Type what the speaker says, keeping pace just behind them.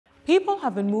People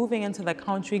have been moving into the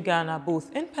country Ghana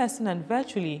both in person and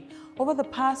virtually over the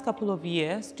past couple of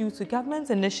years due to government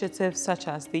initiatives such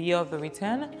as the Year of the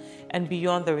Return and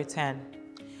Beyond the Return.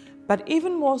 But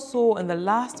even more so in the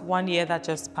last 1 year that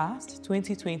just passed,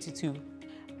 2022.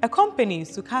 A company,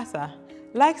 Sukasa,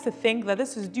 likes to think that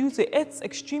this is due to its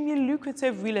extremely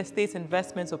lucrative real estate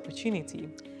investment opportunity,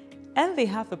 and they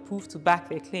have the proof to back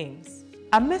their claims.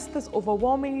 Amidst this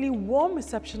overwhelmingly warm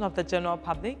reception of the general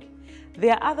public,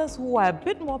 there are others who are a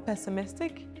bit more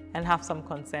pessimistic and have some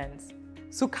concerns.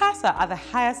 Sukasa, at the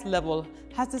highest level,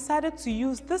 has decided to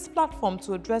use this platform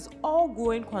to address all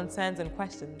growing concerns and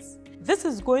questions. This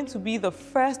is going to be the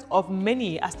first of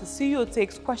many as the CEO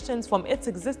takes questions from its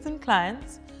existing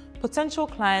clients, potential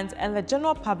clients, and the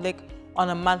general public on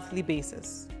a monthly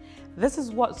basis. This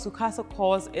is what Sukasa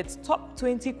calls its top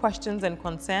 20 questions and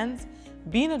concerns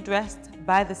being addressed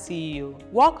by the CEO.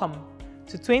 Welcome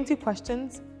to 20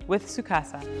 Questions with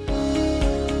Sukasa.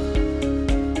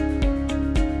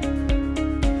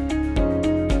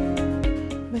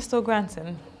 Mr.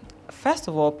 Granton, first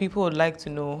of all, people would like to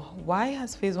know, why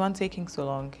has phase 1 taking so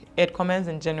long? It commenced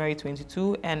in January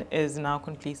 22 and is now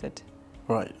completed.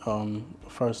 Right.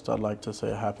 First, I'd like to say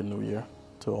a Happy New Year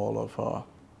to all of our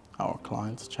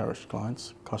clients, cherished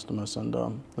clients, customers, and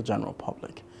the general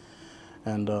public.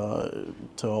 And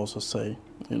to also say,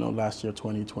 last year,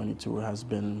 2022, has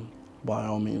been, by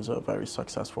all means, a very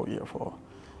successful year for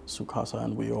Sukasa,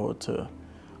 and we owe it to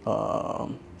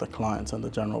the clients and the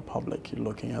general public.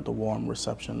 Looking at the warm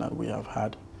reception that we have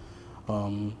had,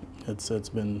 it's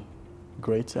been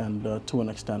great and to an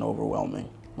extent overwhelming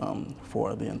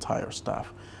for the entire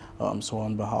staff. So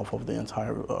on behalf of the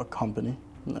entire company,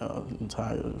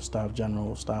 entire staff,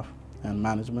 general staff, and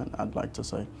management, I'd like to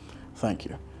say thank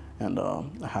you and a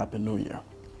Happy New Year.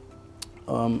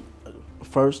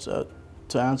 First,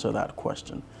 to answer that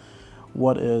question,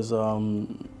 what is a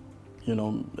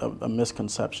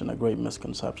misconception, a great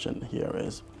misconception here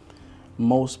is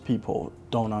most people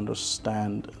don't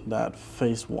understand that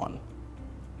phase 1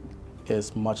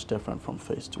 is much different from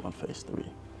phase 2 and phase 3.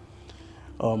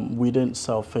 We didn't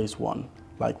sell phase 1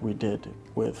 like we did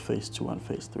with phase 2 and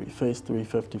phase 3. Phase 3,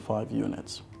 55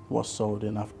 units, was sold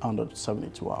in under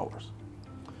 72 hours.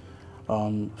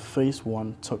 Phase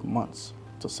 1 took months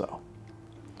to sell.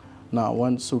 Now,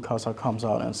 when Sukasa comes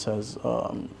out and says,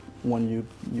 when you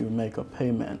make a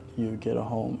payment, you get a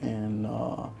home in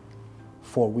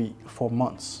 4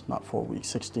 months, not 4 weeks,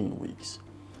 16 weeks.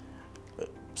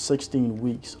 16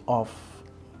 weeks off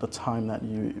the time that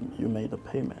you made the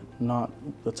payment, not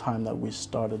the time that we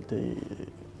started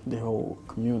the whole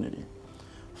community.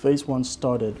 Phase 1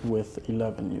 started with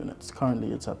 11 units.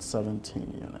 Currently, it's at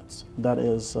 17 units. That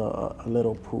is a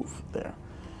little proof there,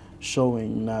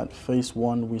 showing that phase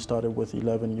 1, we started with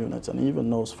 11 units, and even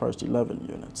those first 11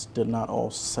 units did not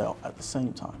all sell at the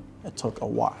same time. It took a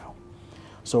while.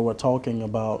 So we're talking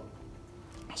about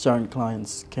certain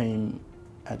clients came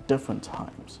at different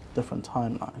times, different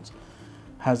timelines.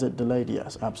 Has it delayed?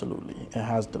 Yes, absolutely. It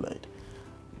has delayed,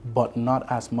 but not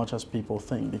as much as people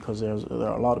think, because there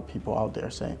are a lot of people out there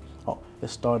saying, "Oh, it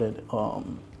started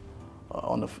in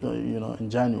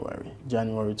January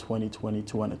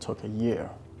 2022, and it took a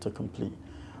year to complete."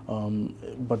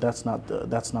 But that's not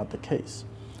the case.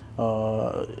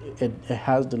 It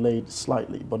has delayed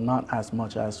slightly, but not as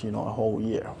much as a whole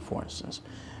year, for instance.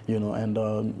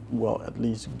 Well, at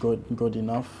least good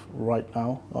enough right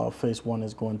now. Phase 1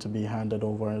 is going to be handed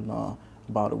over in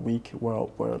about a week. We're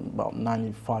about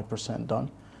 95%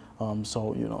 done.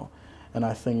 And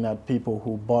I think that people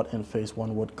who bought in phase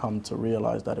 1 would come to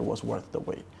realize that it was worth the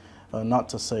wait. Not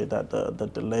to say that the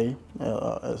delay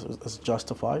is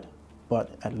justified, but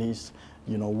at least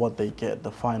what they get,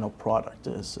 the final product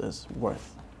is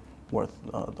worth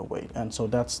the wait. And so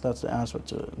that's the answer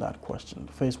to that question.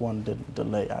 Phase 1 didn't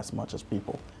delay as much as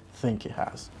people think it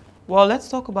has. Well, let's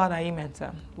talk about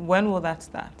IE-Mensa. When will that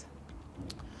start?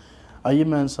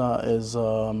 IE-Mensa is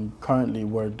currently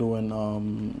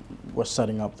we're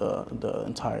setting up the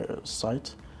entire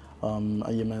site.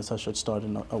 IE-Mensa should start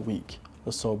in a week.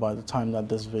 So by the time that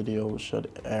this video should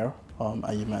air,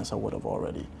 IE-Mensa would have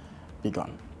already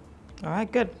begun. All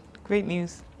right, good. Great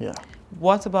news. Yeah.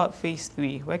 What about phase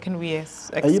 3? Where can we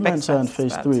expect IE-Mensa and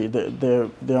phase 3,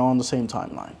 they're on the same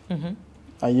timeline. Mm-hmm.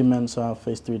 IE-Mensa,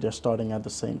 phase 3, they're starting at the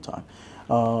same time.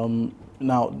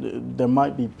 Now, there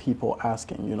might be people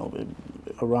asking,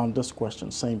 around this question,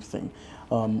 same thing.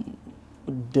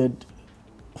 Did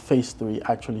phase 3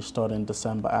 actually start in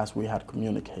December as we had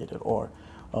communicated, or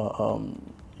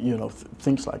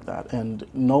things like that? And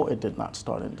no, it did not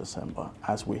start in December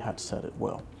as we had said it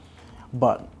will.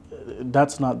 But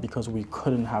that's not because we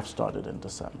couldn't have started in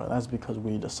December. That's because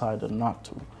we decided not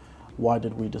to. Why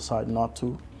did we decide not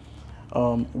to?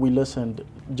 We listened,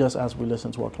 just as we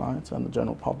listened to our clients and the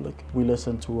general public, we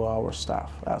listened to our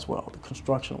staff as well, the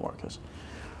construction workers.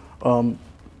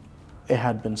 It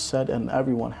had been said, and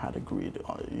everyone had agreed,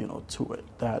 to it,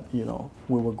 that,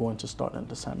 we were going to start in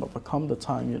December. But come the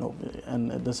time,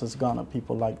 and this is Ghana,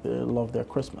 people love their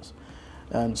Christmas.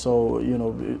 And so,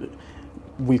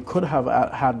 we could have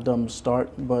had them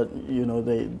start, but,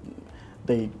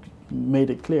 they made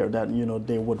it clear that,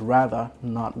 they would rather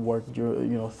not work,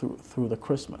 through the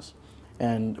Christmas.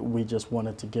 And we just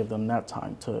wanted to give them that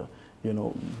time to,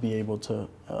 be able to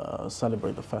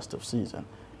celebrate the festive season.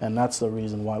 And that's the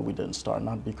reason why we didn't start,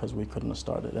 not because we couldn't have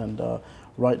started. And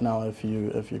right now, if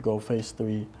you go, phase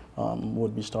 3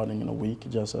 would be starting in a week.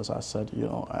 Just as I said,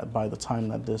 by the time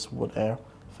that this would air,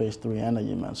 phase 3 and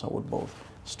E01 would both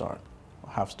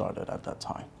have started at that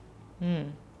time.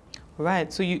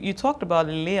 Right. So you talked about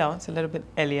the layouts a little bit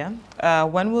earlier.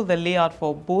 When will the layout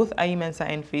for both E01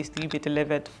 and phase 3 be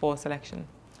delivered for selection?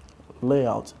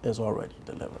 Layout is already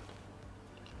delivered.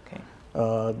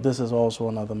 This is also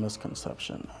another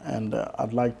misconception, and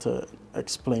I'd like to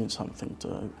explain something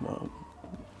to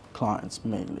clients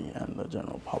mainly and the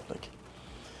general public.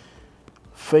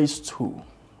 Phase 2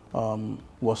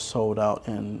 was sold out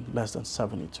in less than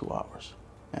 72 hours,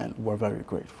 and we're very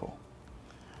grateful.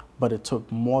 But it took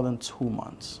more than 2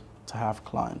 months to have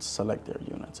clients select their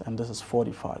units, and this is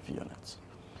 45 units.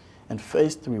 In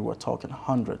phase 3, we're talking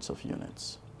hundreds of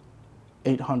units,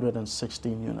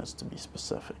 816 units to be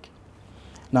specific.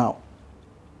 Now,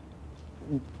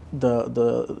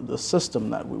 the system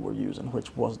that we were using,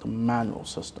 which was the manual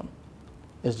system,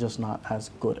 is just not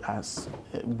as good as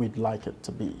we'd like it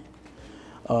to be.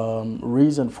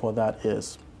 Reason for that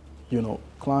is,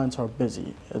 clients are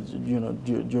busy,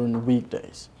 during the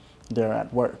weekdays. They're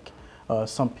at work.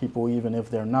 Some people, even if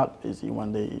they're not busy,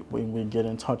 when we get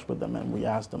in touch with them and we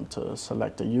ask them to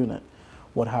select a unit,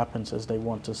 what happens is they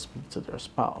want to speak to their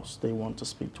spouse, they want to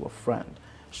speak to a friend,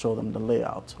 show them the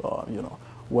layout,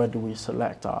 where do we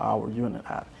select our unit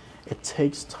at. It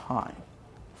takes time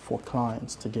for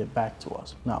clients to get back to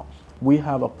us. Now, we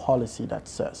have a policy that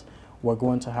says we're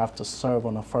going to have to serve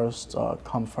on a first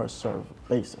come, first serve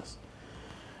basis.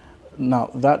 Now,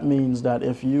 that means that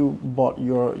if you bought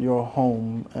your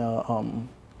home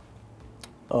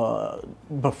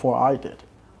before I did,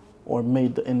 or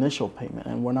made the initial payment,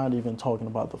 and we're not even talking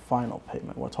about the final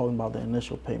payment, we're talking about the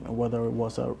initial payment, whether it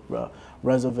was a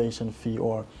reservation fee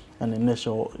or an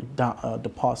initial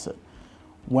deposit.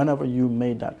 Whenever you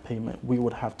made that payment, we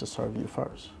would have to serve you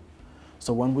first.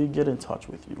 So when we get in touch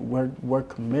with you, we're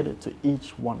committed to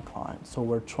each one client. So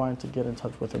we're trying to get in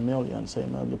touch with Amelia and say,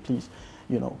 Amelia, please,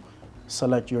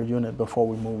 select your unit before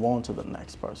we move on to the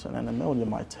next person. And Amelia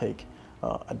might take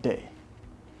a day.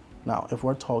 Now, if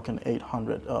we're talking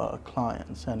 800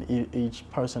 clients and each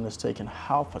person is taking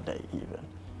half a day even,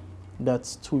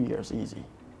 that's 2 years easy,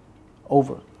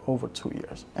 over 2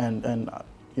 years. And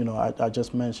I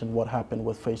just mentioned what happened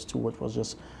with phase 2, which was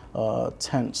just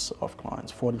tens of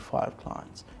clients, 45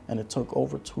 clients, and it took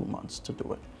over 2 months to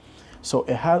do it. So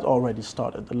it has already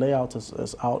started. The layout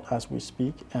is out as we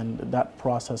speak, and that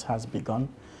process has begun.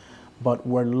 But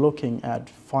we're looking at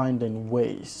finding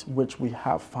ways, which we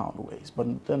have found ways,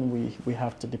 but then we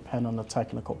have to depend on the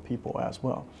technical people as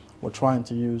well. We're trying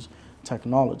to use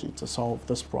technology to solve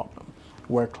this problem,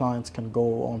 where clients can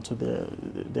go onto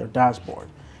their dashboard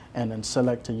and then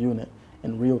select a unit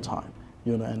in real time,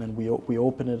 and then we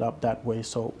open it up that way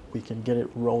so we can get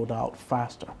it rolled out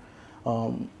faster.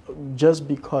 Just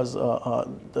because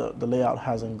the layout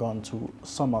hasn't gone to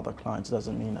some other clients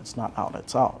doesn't mean it's not out,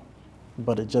 it's out.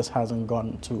 But it just hasn't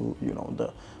gone to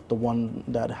the one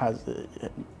that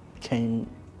came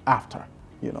after,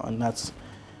 and that's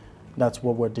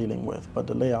what we're dealing with. But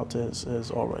the layout is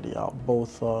already out,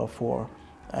 both for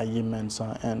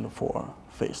E01 and for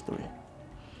phase 3.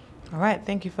 All right,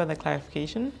 thank you for the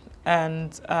clarification.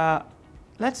 And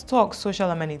let's talk social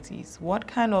amenities. What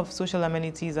kind of social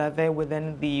amenities are there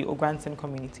within the Ogranson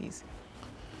communities?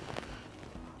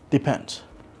 Depends.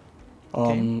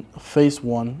 Okay. Phase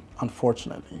 1,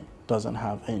 unfortunately, doesn't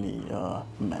have any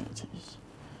amenities.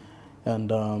 And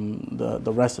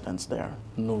the residents there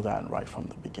knew that right from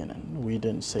the beginning. We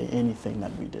didn't say anything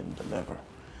that we didn't deliver.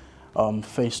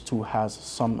 Phase 2 has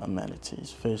some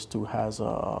amenities. Phase 2 has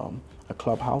a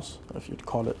clubhouse, if you'd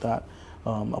call it that,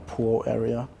 a pool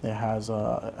area. It has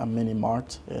a mini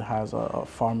mart. It has a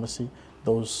pharmacy.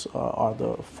 Those are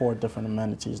the 4 different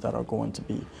amenities that are going to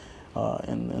be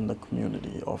in the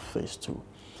community of phase 2.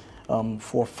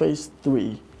 For phase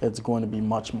 3, it's going to be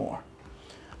much more.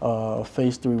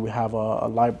 Phase 3, we have a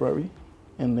library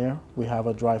in there. We have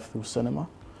a drive-through cinema.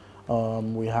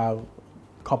 We have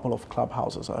a couple of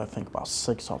clubhouses, I think about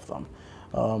 6 of them.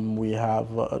 We have,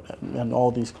 and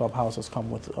all these clubhouses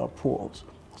come with pools.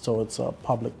 So it's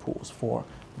public pools for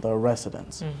the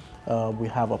residents. We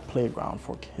have a playground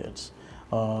for kids.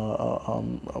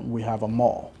 We have a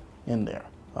mall in there.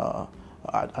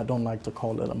 I don't like to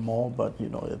call it a mall, but you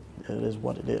know it is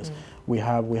what it is. We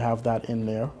have that in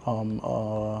there,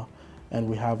 and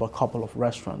we have a couple of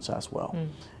restaurants as well.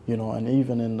 You know, and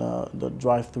even in the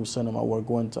drive-through cinema, we're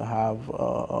going to have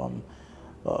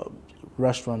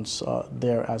restaurants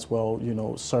there as well. You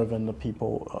know, serving the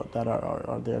people that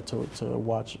are there to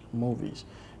watch movies.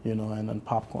 You know, and then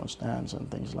popcorn stands and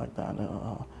things like that.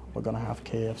 We're gonna have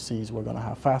KFCs. We're gonna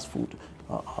have fast food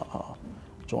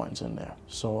joints in there.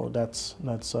 So that's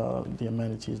the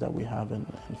amenities that we have in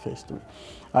phase 3.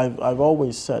 I've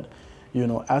always said, you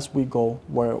know, as we go,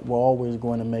 we're always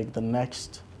going to make the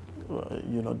next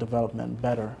you know, development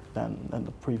better than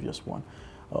the previous one.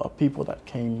 People that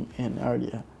came in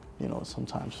earlier, you know,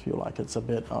 sometimes feel like it's a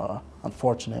bit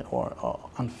unfortunate or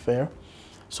unfair.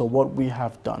 So what we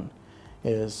have done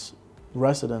is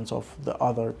residents of the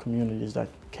other communities that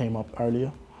came up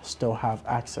earlier still have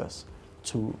access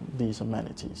to these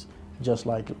amenities, just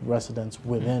like residents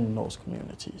within those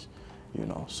communities, you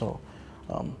know. So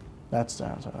that's the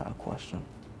answer to that question.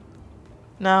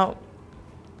 Now,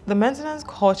 the maintenance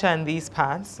culture in these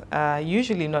parts are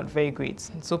usually not very great.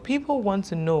 So people want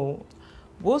to know,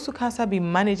 will SUCASA be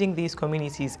managing these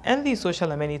communities and these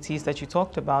social amenities that you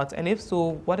talked about? And if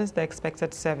so, what is the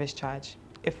expected service charge,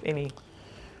 if any?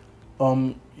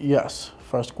 Yes,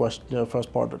 first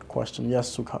part of the question,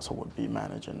 yes, SUCASA would be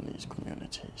managing these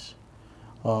communities.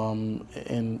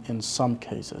 In some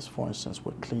cases, for instance,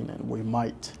 with cleaning, we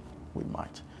might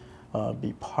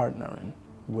be partnering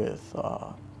with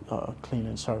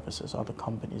cleaning services, other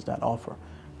companies that offer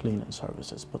cleaning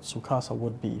services, but SUCASA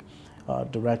would be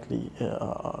directly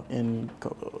in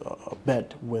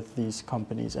bed with these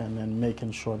companies and then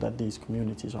making sure that these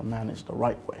communities are managed the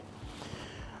right way.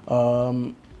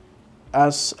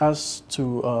 As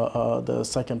to the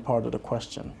second part of the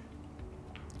question,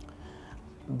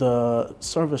 the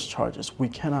service charges, we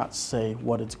cannot say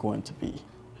what it's going to be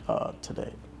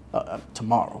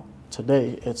tomorrow.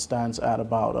 Today, it stands at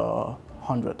about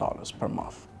 $100 per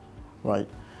month, right?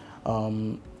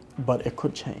 But it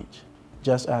could change,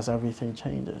 just as everything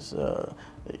changes. The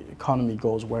economy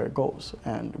goes where it goes,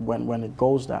 and when it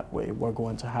goes that way, we're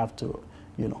going to have to,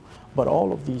 you know. But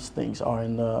all of these things are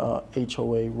in the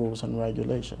HOA rules and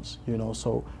regulations, you know.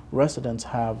 So residents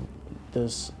have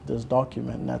this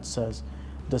document that says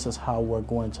this is how we're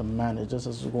going to manage. This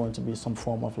is going to be some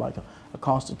form of like a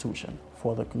constitution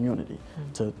for the community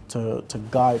to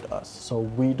guide us, so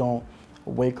we don't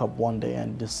wake up one day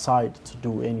and decide to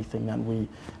do anything that we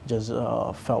just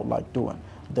felt like doing.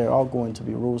 There are going to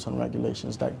be rules and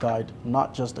regulations that guide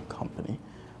not just the company,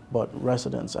 but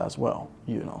residents as well,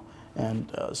 you know.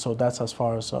 And so that's as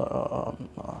far as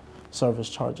service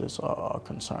charges are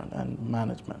concerned and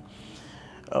management.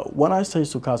 When I say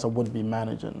SUCASA would be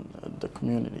managing the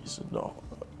communities, though,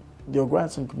 the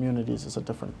O'Granson Communities is a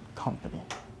different company,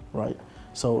 right?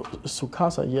 So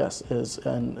SUCASA, yes, is,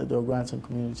 and the O'Granson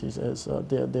Communities is,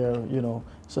 they're you know,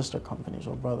 sister companies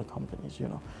or brother companies, you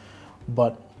know.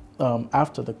 But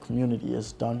after the community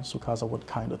is done, SUCASA would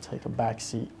kind of take a back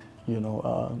seat, you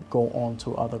know, go on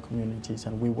to other communities,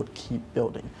 and we would keep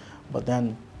building. But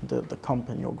then the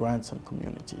company, O'Granson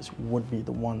Communities, would be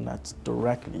the one that's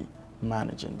directly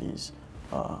managing these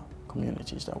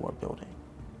communities that we're building.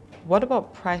 What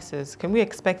about prices? Can we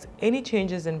expect any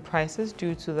changes in prices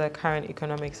due to the current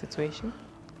economic situation?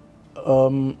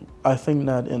 I think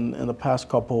that in the past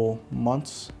couple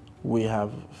months, we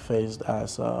have faced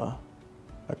as a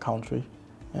country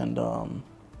and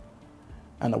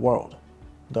the world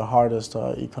the hardest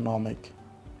economic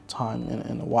time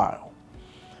in a while.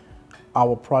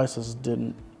 Our prices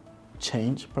didn't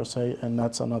change per se, and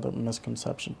that's another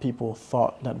misconception. People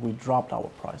thought that we dropped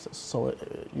our prices, so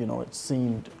you know, it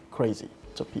seemed crazy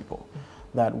to people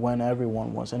that when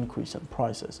everyone was increasing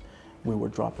prices, we were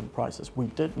dropping prices. We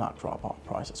did not drop our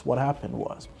prices. What happened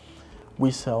was we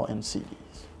sell in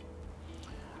CDs.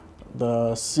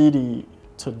 The CD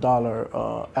to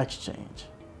dollar exchange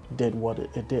did what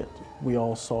it did. We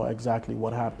all saw exactly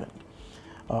what happened.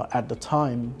 At the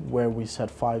time where we said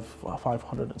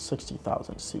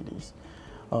 560,000 CDs,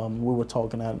 we were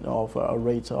talking of a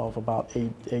rate of about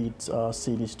eight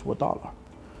CDs to $1.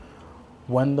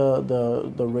 When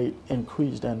the rate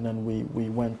increased, and then we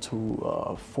went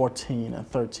to 14 and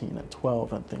 13 and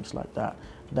 12 and things like that,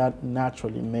 that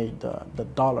naturally made the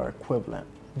dollar equivalent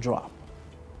drop.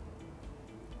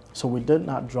 So we did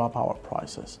not drop our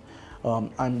prices.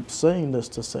 I'm saying this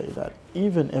to say that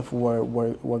even if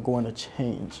we're going to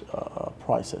change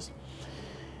prices,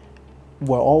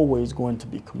 we're always going to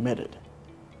be committed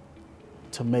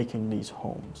to making these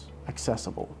homes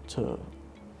accessible to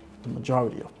the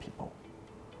majority of people.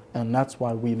 And that's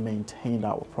why we maintained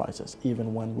our prices,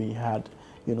 even when we had,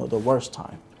 you know, the worst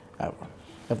time ever.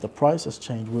 If the prices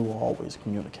change, we will always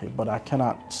communicate. But I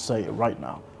cannot say right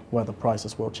now whether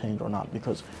prices will change or not,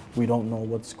 because we don't know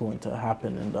what's going to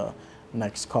happen in the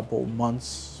next couple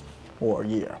months or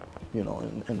year. You know,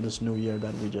 in this new year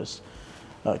that we just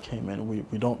came in,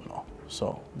 we don't know.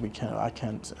 So I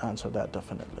can't answer that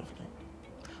definitively.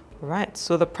 Right,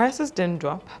 so the prices didn't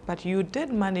drop, but you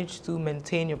did manage to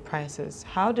maintain your prices.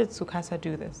 How did Sukasa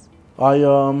do this? I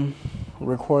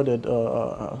recorded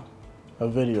a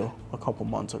video a couple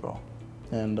months ago,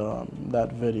 and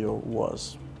that video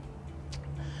was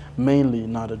mainly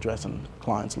not addressing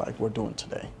clients like we're doing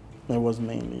today. It was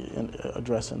mainly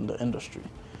addressing the industry,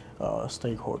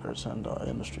 stakeholders and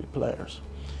industry players.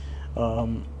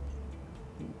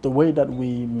 The way that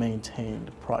we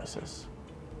maintained prices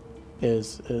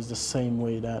is the same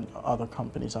way that other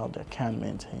companies out there can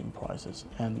maintain prices,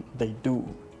 and they do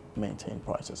maintain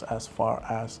prices as far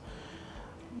as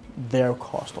their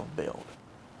cost of build.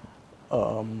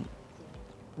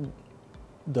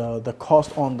 The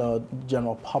cost on the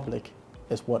general public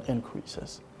is what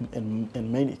increases in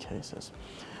many cases.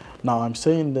 Now, I'm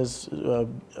saying this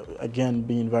again,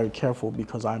 being very careful,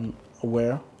 because I'm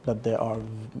aware that there are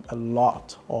a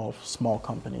lot of small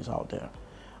companies out there.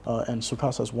 And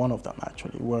Sukasa is one of them,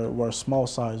 actually. We're a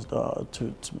small-sized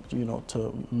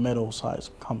to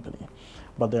middle-sized company,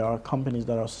 but there are companies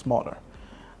that are smaller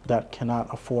that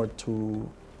cannot afford to,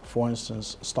 for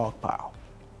instance, stockpile,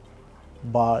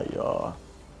 buy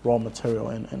raw material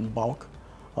in bulk,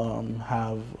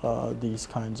 have these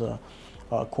kinds of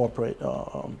corporate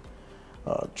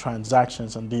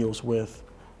transactions and deals with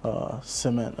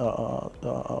cement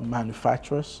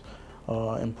manufacturers,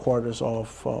 importers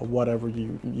of whatever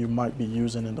you might be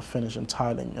using in the finish and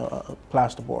tiling,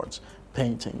 plasterboards,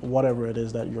 painting, whatever it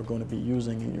is that you're going to be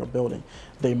using in your building.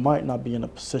 They might not be in a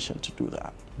position to do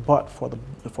that. But for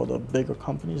the bigger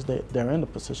companies, they're in a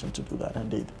position to do that,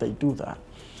 and they do that.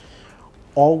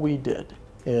 All we did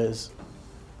is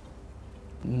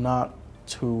not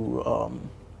to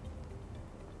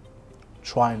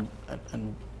try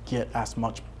and get as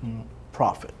much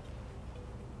profit.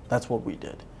 That's what we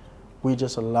did. We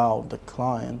just allowed the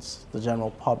clients, the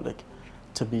general public,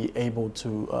 to be able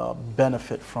to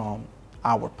benefit from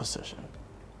our position.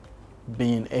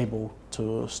 Being able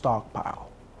to stockpile,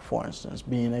 for instance,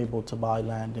 being able to buy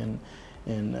land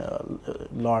in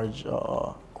large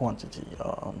quantity,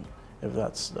 if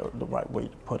that's the right way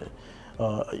to put it.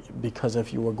 Because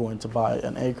if you were going to buy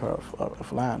an acre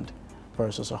of land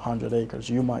versus 100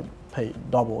 acres, you might pay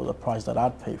double the price that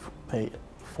I'd pay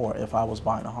for if I was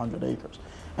buying 100 acres.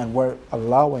 And we're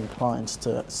allowing clients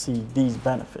to see these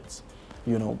benefits,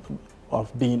 you know,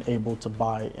 of being able to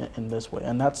buy in this way.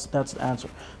 And that's the answer.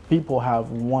 People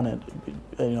have wanted,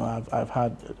 you know, I've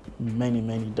had many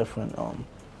different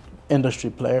industry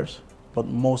players, but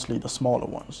mostly the smaller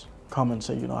ones, come and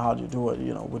say, you know, how do you do it?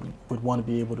 You know, would want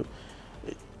to be able to.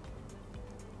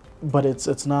 But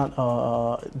it's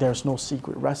not. There's no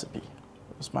secret recipe.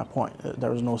 That's my point.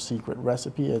 There is no secret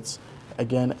recipe. It's,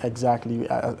 again, exactly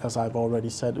as I've already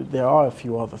said. There are a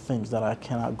few other things that I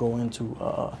cannot go into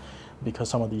because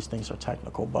some of these things are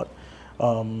technical. But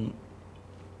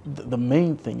the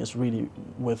main thing is really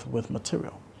with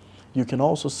material. You can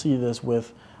also see this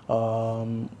with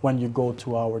when you go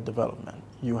to our development.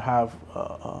 You have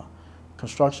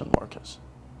construction workers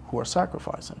who are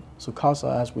sacrificing. So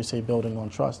Sukasa, as we say, building on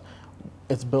trust,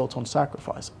 it's built on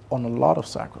sacrifice, on a lot of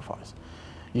sacrifice.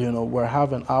 You know, we're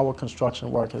having our construction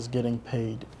workers getting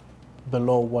paid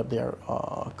below what their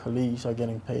colleagues are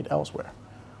getting paid elsewhere.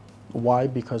 Why?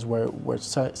 Because we're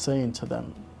saying to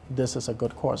them, this is a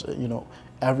good cause. You know,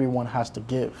 everyone has to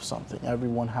give something.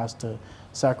 Everyone has to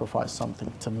sacrifice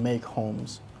something to make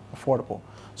homes affordable.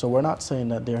 So we're not saying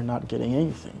that they're not getting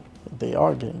anything. They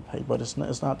are getting paid, but it's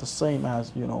not the same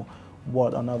as, you know,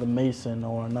 what another mason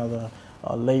or another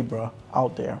laborer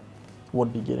out there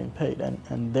would be getting paid,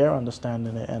 and they're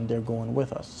understanding it and they're going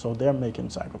with us, so they're making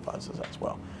sacrifices as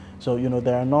well. So, you know,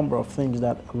 there are a number of things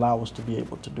that allow us to be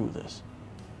able to do this.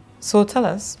 So tell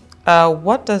us,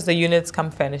 what does the units come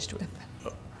furnished with?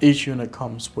 Each unit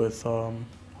comes with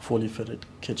fully fitted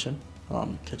kitchen,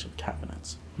 kitchen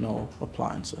cabinets, no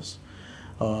appliances.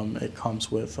 It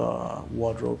comes with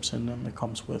wardrobes in them. It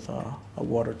comes with a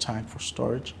water tank for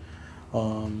storage.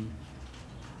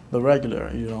 The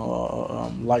regular,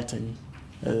 lighting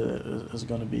is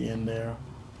going to be in there.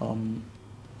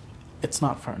 It's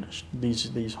not furnished.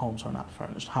 These homes are not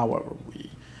furnished. However,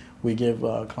 we give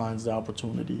clients the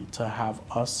opportunity to have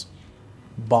us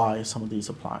buy some of these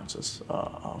appliances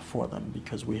for them,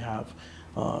 because we have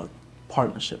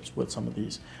partnerships with some of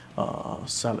these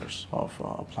sellers of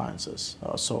appliances.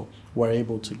 So we're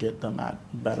able to get them at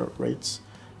better rates.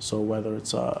 So whether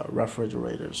it's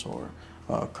refrigerators or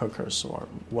cookers or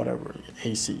whatever,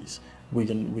 ACs, we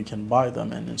can buy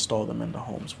them and install them in the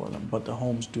homes for them. But the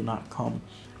homes do not come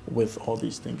with all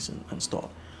these things installed.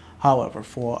 However,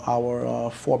 for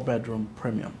our 4-bedroom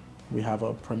premium, we have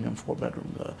a premium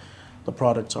 4-bedroom. The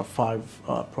products are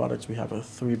 5 products. We have a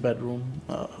 3-bedroom,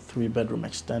 a 3-bedroom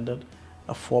extended,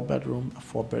 a 4-bedroom, a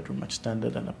 4-bedroom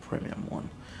extended, and a premium one.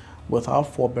 With our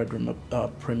 4-bedroom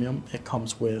premium, it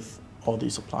comes with all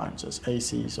these appliances.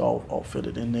 ACs all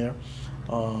fitted in there.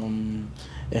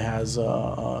 It has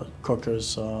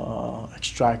cookers,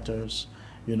 extractors,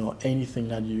 anything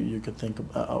that you could think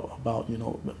about,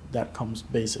 that comes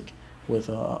basic with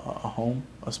a home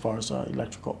as far as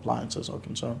electrical appliances are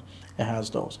concerned. It has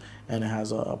those, and it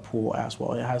has a pool as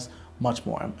well. It has much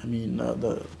more. I mean,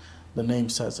 the name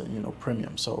says it,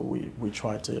 premium. So we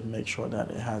try to make sure that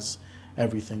it has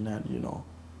everything that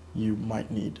you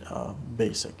might need,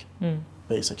 basic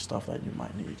stuff that you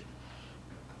might need.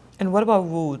 And what about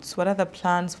roads? What are the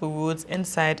plans for roads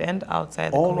inside and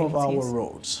outside the communities? All of our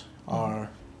roads are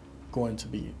going to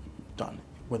be done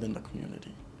within the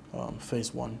community.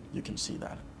 Phase 1, you can see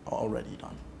that already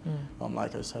done.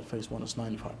 Like I said, phase 1 is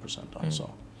 95% done.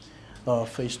 So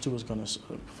phase 2 is going to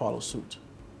follow suit.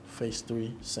 Phase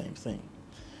 3, same thing.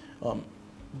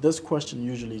 This question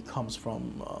usually comes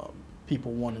from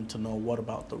people wanting to know, what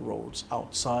about the roads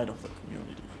outside of the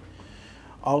community?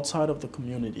 Outside of the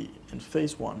community, in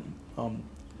phase 1,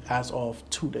 as of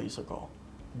 2 days ago,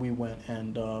 we went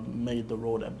and made the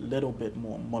road a little bit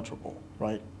more motorable,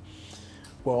 right?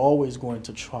 We're always going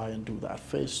to try and do that.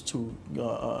 Phase 2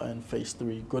 and phase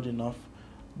 3, good enough.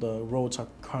 The roads are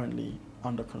currently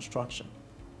under construction,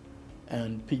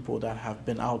 and people that have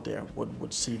been out there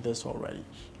would see this already.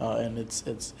 And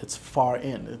it's far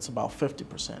in. It's about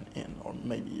 50% in, or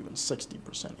maybe even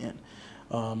 60%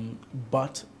 in.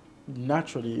 But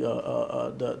naturally,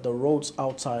 the roads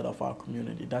outside of our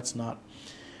community, that's not,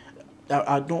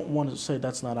 I don't want to say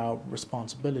that's not our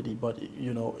responsibility, but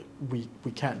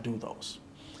we can't do those.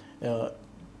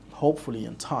 Hopefully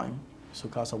in time,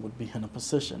 SUCASA would be in a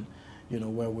position,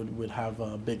 where we'd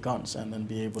have big guns and then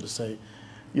be able to say,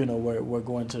 we're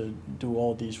going to do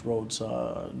all these roads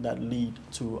that lead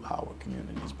to our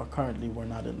communities. But currently we're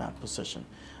not in that position.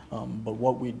 But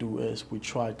what we do is we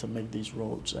try to make these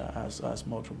roads as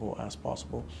motorable as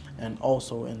possible, and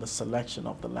also in the selection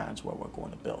of the lands where we're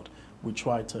going to build. We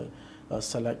try to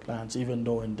select lands, even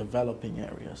though in developing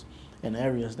areas, in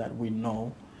areas that we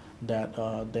know that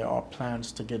there are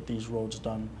plans to get these roads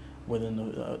done within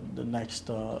the next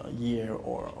year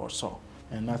or so.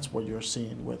 And that's what you're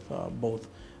seeing with both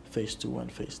phase 2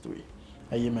 and phase 3.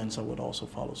 Mensa would also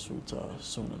follow suit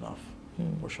soon enough.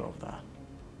 We're sure of that.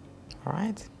 All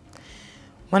right.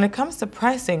 When it comes to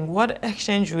pricing, what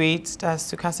exchange rates does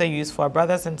SUCASA use for our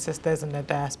brothers and sisters in the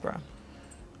diaspora?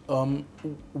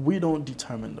 We don't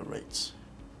determine the rates.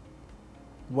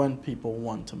 When people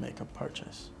want to make a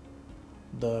purchase,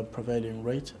 the prevailing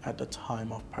rate at the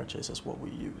time of purchase is what we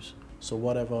use. So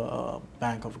whatever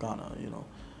Bank of Ghana,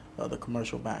 the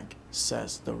commercial bank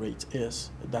says the rate is,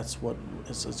 that's what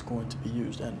is going to be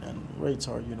used. And rates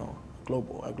are,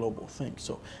 a global thing.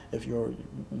 So if you're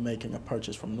making a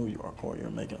purchase from New York, or you're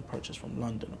making a purchase from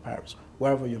London or Paris,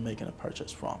 wherever you're making a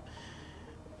purchase from,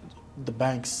 the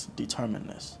banks determine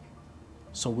this.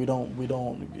 So we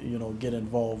don't get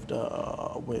involved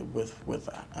with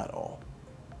that at all.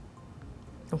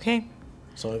 Okay.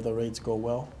 So if the rates go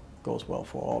well, goes well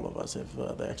for all of us. If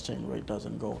the exchange rate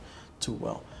doesn't go too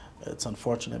well, it's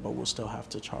unfortunate, but we'll still have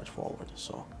to charge forward.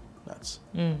 So that's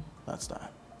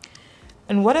that.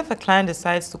 And what if a client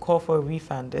decides to call for a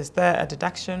refund? Is there a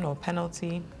deduction or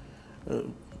penalty?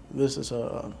 This is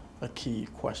a key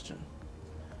question.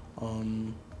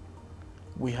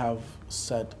 We have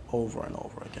said over and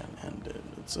over again, and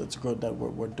it's good that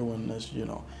we're doing this,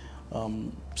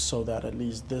 so that at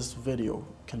least this video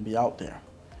can be out there,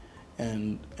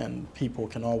 and people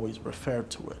can always refer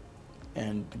to it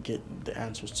and get the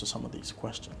answers to some of these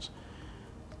questions.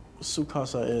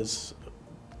 SUCASA is,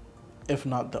 if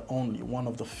not the only, one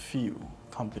of the few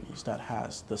companies that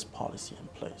has this policy in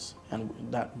place, and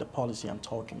that the policy I'm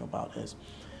talking about is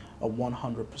a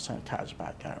 100%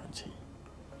 cashback guarantee.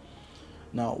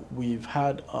 Now, we've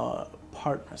had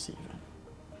partners even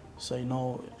say,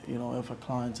 no, you know, if a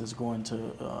client is going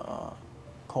to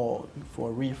call for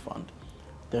a refund,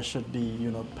 there should be,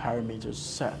 you know, parameters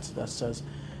set that says,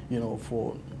 you know,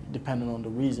 for depending on the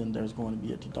reason, there's going to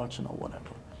be a deduction or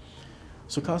whatever.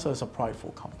 Sukasa is a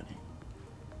prideful company.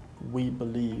 We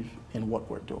believe in what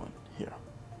we're doing here.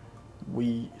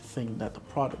 We think that the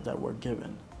product that we're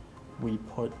given, we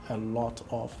put a lot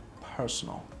of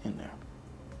personal in there.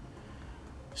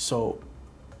 So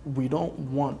we don't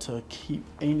want to keep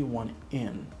anyone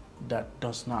in that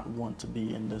does not want to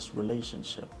be in this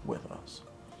relationship with us.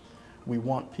 We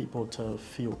want people to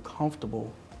feel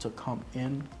comfortable to come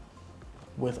in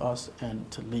with us and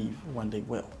to leave when they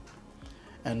will.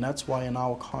 And that's why in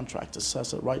our contract, it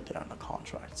says it right there in the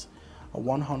contracts, a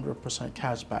 100%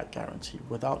 cashback guarantee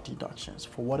without deductions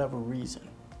for whatever reason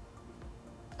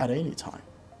at any time.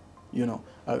 You know,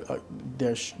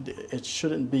 it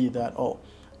shouldn't be that, oh,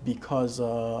 because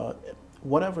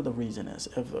whatever the reason is,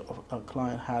 if a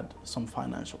client had some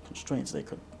financial constraints, they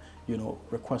could, you know,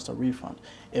 request a refund.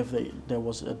 If there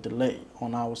was a delay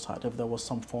on our side, if there was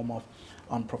some form of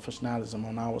unprofessionalism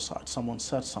on our side, someone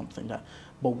said something that,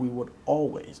 but we would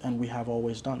always, and we have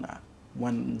always done that,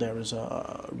 when there is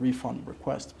a refund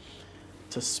request,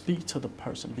 to speak to the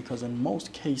person, because in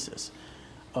most cases,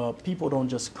 people don't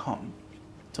just come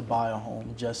to buy a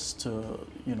home just to,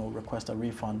 you know, request a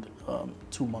refund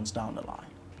 2 months down the line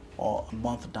or a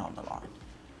month down the line.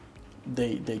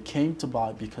 They came to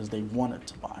buy because they wanted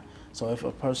to buy. So if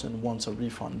a person wants a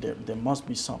refund, there must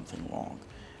be something wrong.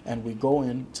 And we go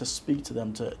in to speak to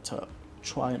them to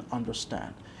try and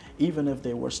understand. Even if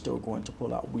they were still going to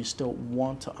pull out, we still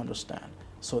want to understand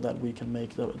so that we can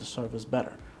make the service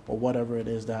better, or whatever it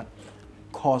is that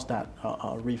caused that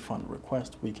refund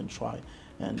request, we can try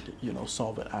and, you know,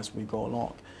 solve it as we go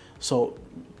along. So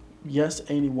yes,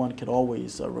 anyone could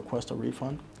always request a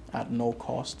refund at no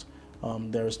cost.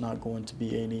 There is not going to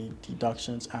be any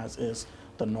deductions, as is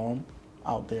the norm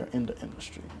out there in the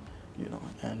industry, you know.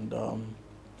 And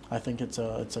I think it's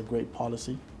a great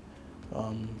policy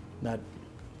that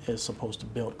is supposed to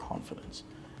build confidence.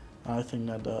 I think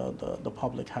that the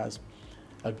public has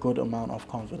a good amount of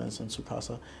confidence in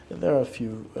Sukasa. There are a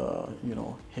few, you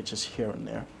know, hitches here and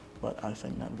there, but I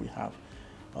think that we have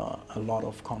a lot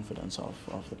of confidence of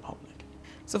the public.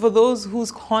 So for those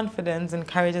whose confidence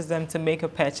encourages them to make a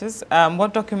purchase,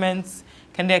 what documents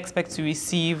can they expect to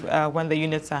receive when the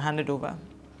units are handed over?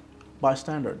 By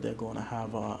standard, they're going to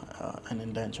have an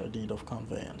indenture, deed of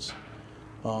conveyance.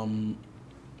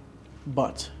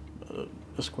 But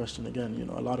this question again, you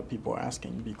know, a lot of people are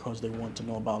asking because they want to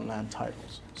know about land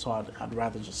titles. So I'd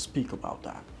rather just speak about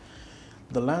that.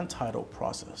 The land title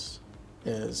process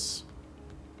is,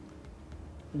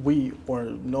 we or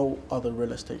no other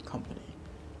real estate company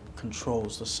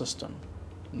controls the system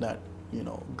that, you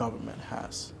know, government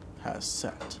has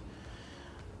set.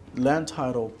 Land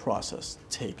title process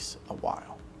takes a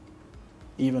while,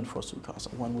 even for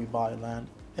Sukasa. When we buy land,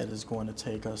 it is going to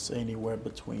take us anywhere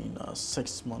between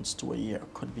 6 months to a year,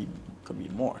 could be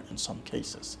more in some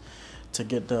cases, to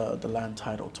get the land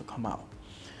title to come out.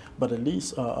 But at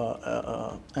least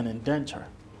an indenture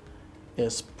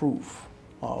is proof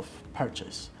of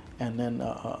purchase, and then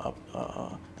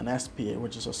an SPA,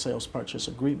 which is a sales purchase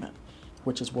agreement,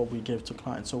 which is what we give to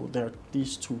clients. So there are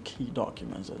these two key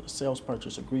documents: a sales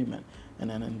purchase agreement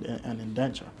and an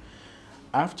indenture.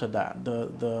 After that,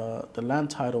 the land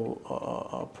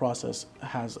title process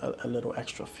has a little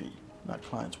extra fee that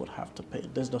clients would have to pay.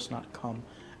 This does not come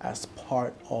as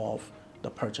part of the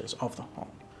purchase of the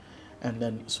home. And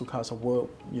then Sukasa will,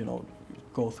 you know,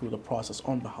 go through the process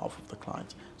on behalf of the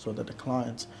client, so that the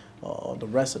client, the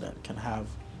resident, can have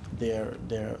their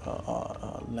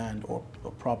land or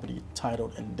property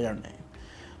titled in their name.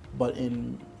 But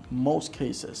in most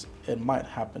cases, it might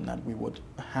happen that we would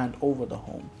hand over the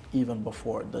home even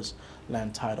before this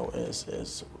land title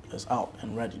is out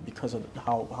and ready, because of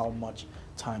how much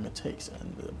time it takes.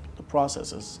 And the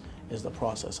process is the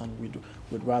process, and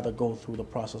we'd rather go through the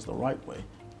process the right way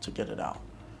to get it out,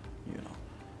 you know.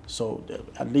 So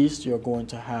at least you're going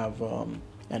to have an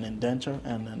indenture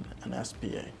and an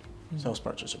SPA, sales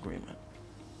purchase agreement.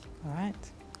 All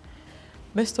right.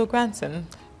 Mr. Granson,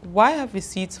 why have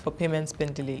receipts for payments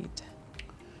been delayed?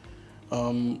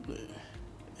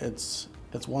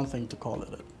 It's one thing to call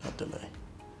it a delay,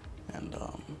 and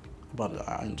but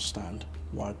I understand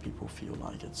why people feel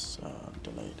like it's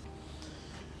delayed.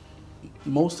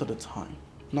 Most of the time,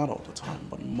 not all the time,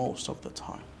 but most of the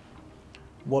time,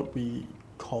 what we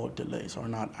call delays are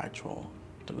not actual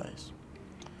delays.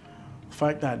 The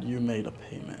fact that you made a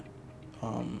payment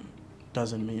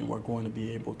doesn't mean we're going to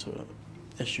be able to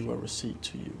issue a receipt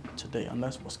to you today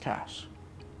unless it was cash,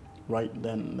 right?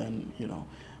 Then you know,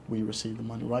 we received the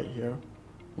money right here.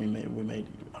 We made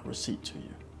a receipt to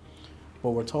you.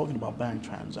 But we're talking about bank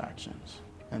transactions,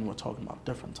 and we're talking about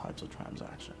different types of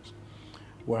transactions.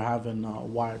 We're having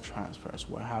wire transfers.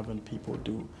 We're having people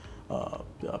do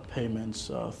payments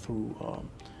through,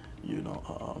 you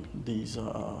know, these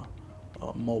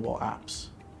mobile apps,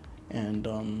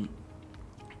 and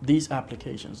these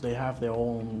applications, they have their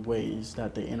own ways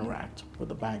that they interact with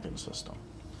the banking system.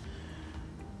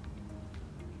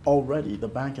 Already, the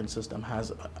banking system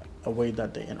has a way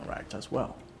that they interact as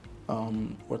well.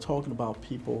 We're talking about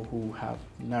people who have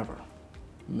never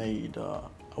made a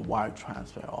wire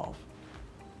transfer of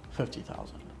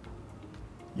 50,000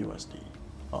 USD,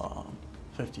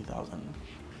 50,000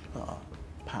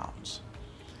 pounds.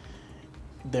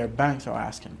 Their banks are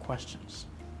asking questions.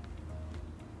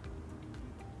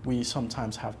 We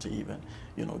sometimes have to even,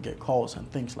 you know, get calls and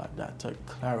things like that to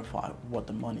clarify what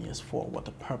the money is for, what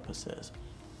the purpose is.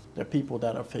 There are people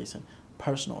that are facing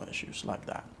personal issues like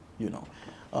that, you know.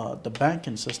 The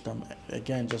banking system,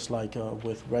 again, just like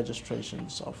with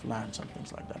registrations of lands and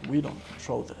things like that, we don't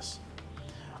control this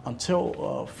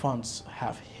until funds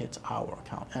have hit our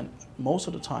account. And most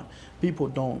of the time, people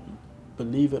don't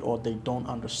believe it, or they don't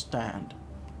understand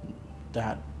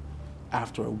that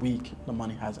after a week, the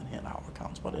money hasn't hit our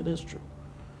accounts, but it is true.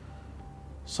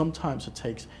 Sometimes it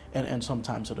takes, and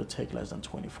sometimes it'll take less than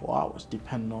 24 hours,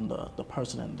 depending on the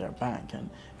person in their bank and,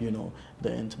 you know,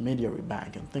 the intermediary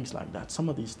bank and things like that. Some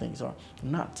of these things are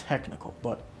not technical,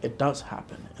 but it does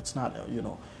happen. It's not, you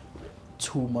know,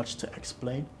 too much to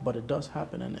explain, but it does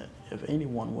happen. And if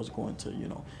anyone was going to, you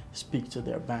know, speak to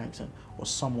their banks or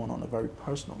someone on a very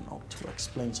personal note to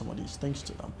explain some of these things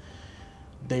to them,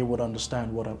 they would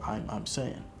understand what I'm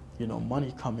saying. You know,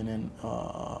 money coming in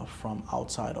from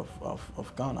outside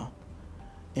of Ghana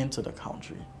into the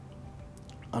country.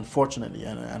 Unfortunately,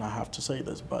 and I have to say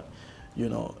this, but, you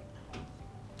know,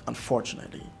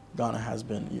 unfortunately, Ghana has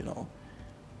been, you know,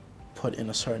 put in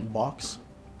a certain box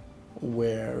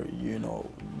where, you know,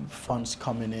 funds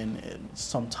coming in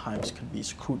sometimes can be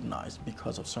scrutinized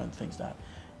because of certain things that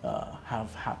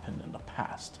have happened in the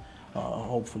past.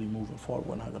 Hopefully moving forward,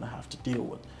 we're not going to have to deal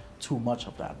with too much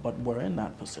of that, but we're in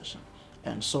that position.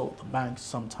 And so the banks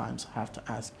sometimes have to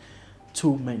ask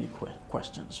too many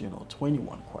questions, you know,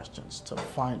 21 questions to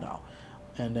find out.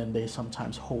 And then they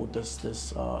sometimes hold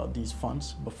these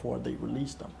funds before they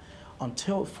release them.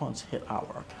 Until funds hit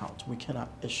our account, we cannot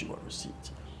issue a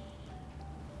receipt.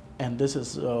 And this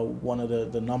is one of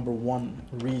the number one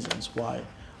reasons why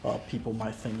people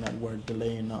might think that we're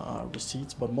delaying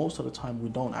receipts, but most of the time we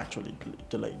don't actually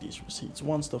delay these receipts.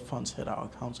 Once the funds hit our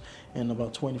accounts, in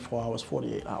about 24 hours,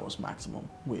 48 hours maximum,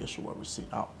 we issue a receipt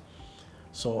out.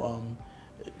 So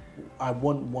I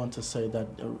wouldn't want to say that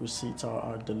receipts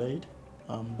are delayed,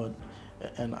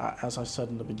 as I said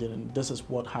in the beginning, this is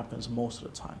what happens most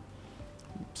of the time.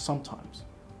 Sometimes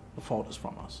the fault is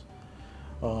from us.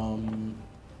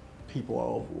 People are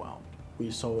overwhelmed. We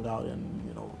sold out in,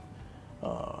 you know,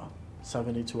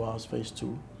 72 hours phase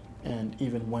 2, and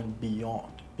even went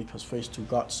beyond, because phase 2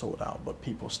 got sold out, but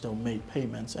people still made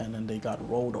payments, and then they got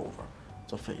rolled over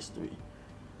to phase 3.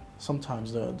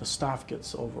 Sometimes the staff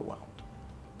gets overwhelmed,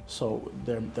 so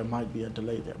there might be a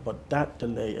delay there, but that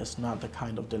delay is not the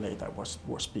kind of delay that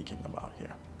we're speaking about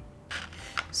here.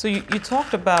 So you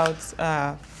talked about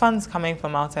funds coming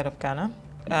from outside of Ghana.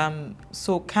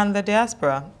 So can the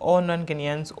diaspora or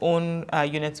non-Ghanaians own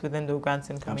units within the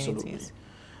Granton communities?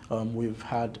 Absolutely. We've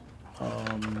had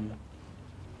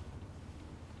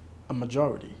a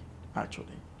majority,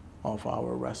 actually, of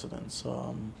our residents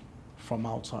from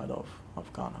outside of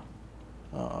Ghana,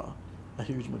 a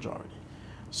huge majority.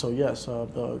 So yes,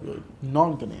 the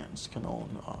non-Ghanaians can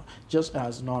own, just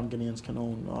as non-Ghanaians can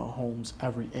own homes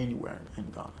anywhere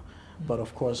in Ghana. But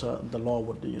of course, the law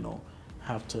would, you know,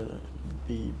 have to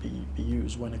be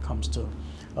used when it comes to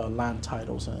land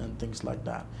titles and things like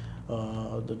that.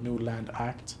 The new Land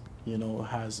Act, you know,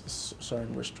 has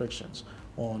certain restrictions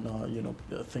on, you know,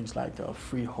 things like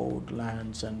freehold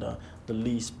lands and the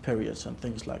lease periods and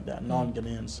things like that.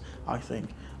 Non-Ghanaians, I think,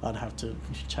 I'd have to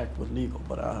check with legal,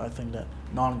 but I think that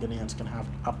non-Ghanaians can have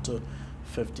up to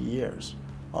 50 years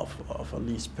of a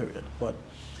lease period. But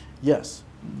yes,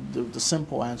 the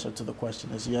simple answer to the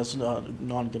question is yes,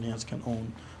 non-Ghanaians can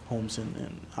own homes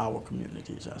in our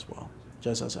communities as well,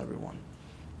 just as everyone.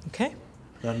 Okay.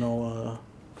 There's no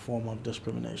form of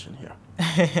discrimination here.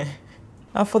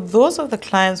 Now, for those of the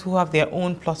clients who have their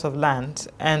own plot of land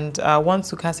and want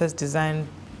Sukasa's design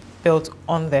built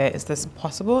on there, is this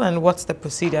possible, and what's the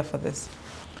procedure for this?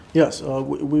 Yes,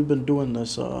 we've been doing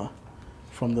this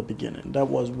from the beginning. That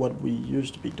was what we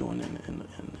used to be doing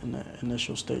in the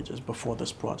initial stages before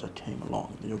this project came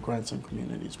along, the Grants and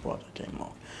Communities project came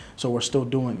along. So we're still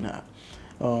doing that.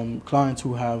 Clients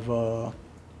who have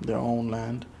their own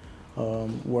land,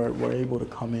 we're able to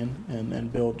come in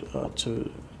and build to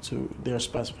their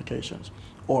specifications.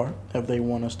 Or if they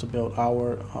want us to build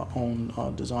our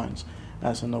own designs,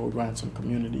 as in the Grants and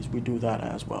Communities, we do that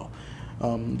as well.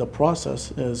 The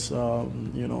process is,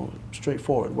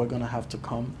 straightforward. We're going to have to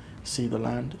come, see the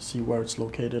land, see where it's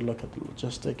located, look at the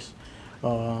logistics.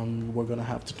 We're going to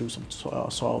have to do some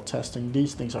soil testing.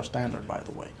 These things are standard, by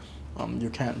the way. You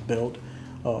can't build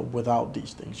without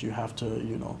these things. You have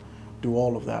to, do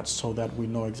all of that so that we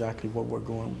know exactly what we're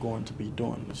going to be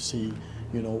doing. See,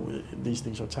 these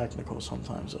things are technical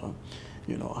sometimes.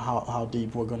 How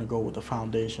deep we're going to go with the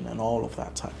foundation and all of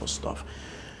that type of stuff.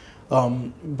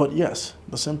 But yes,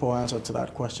 the simple answer to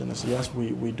that question is yes,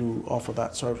 we do offer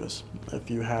that service. If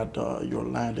you had your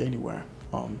land anywhere,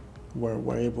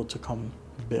 we're able to come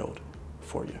build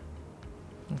for you.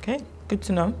 Okay, good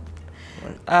to know.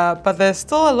 Right. But there's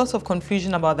still a lot of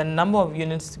confusion about the number of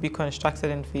units to be constructed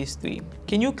in Phase 3.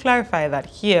 Can you clarify that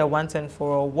here once and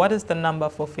for all? What is the number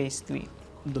for Phase 3?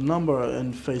 The number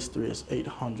in Phase 3 is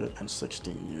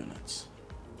 816 units.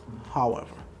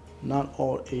 However, not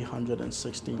all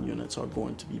 816 units are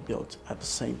going to be built at the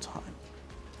same time.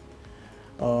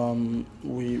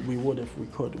 We would if we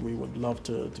could. We would love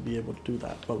to be able to do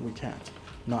that, but we can't.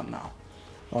 Not now.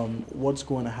 What's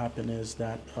going to happen is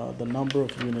that the number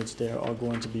of units there are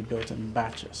going to be built in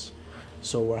batches.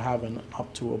 So we're having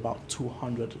up to about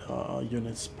 200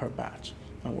 units per batch,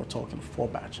 and we're talking 4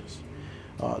 batches.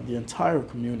 The entire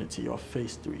community of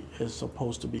Phase 3 is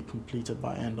supposed to be completed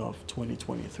by end of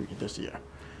 2023 this year.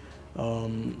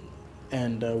 We're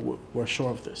sure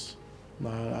of this.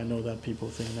 I know that people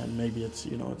think that maybe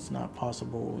it's not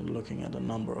possible looking at the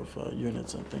number of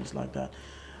units and things like that.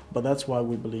 But that's why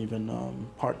we believe in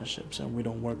partnerships, and we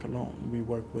don't work alone. We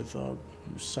work with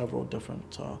several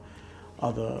different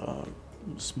other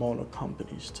smaller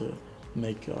companies to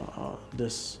make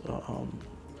this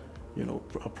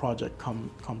a project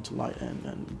come to light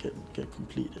and get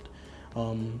completed.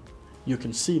 You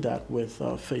can see that with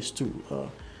Phase 2.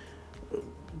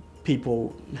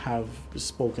 People have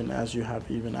spoken, as you have,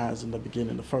 even as in the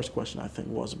beginning. The first question I think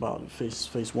was about Phase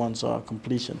 1's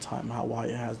completion time, why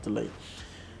it has delayed.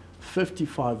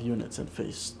 55 units in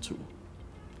Phase 2,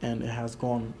 and it has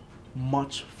gone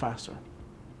much faster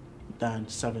than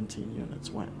 17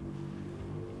 units went.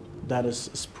 That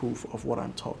is proof of what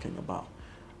I'm talking about.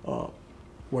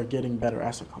 We're getting better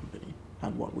as a company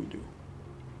at what we do.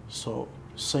 So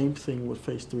same thing with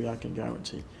Phase 3, I can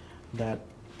guarantee that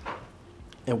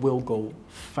it will go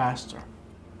faster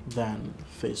than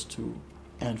Phase 2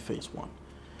 and Phase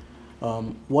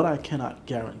 1. What I cannot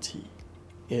guarantee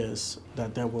is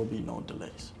that there will be no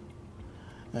delays.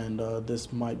 And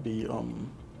this might be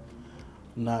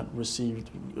not received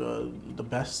the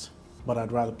best, but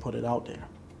I'd rather put it out there.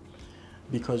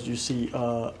 Because you see,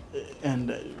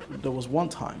 and there was one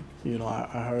time,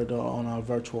 I heard on our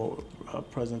virtual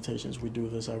presentations, we do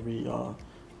this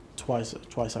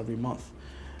twice every month.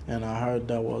 And I heard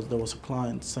there was a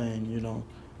client saying,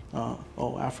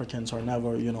 oh, Africans are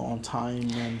never, on time,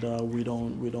 and we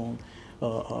don't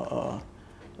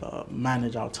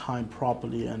manage our time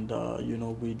properly, and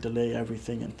we delay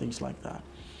everything and things like that.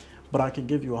 But I can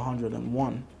give you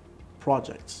 101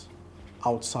 projects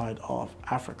outside of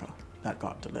Africa that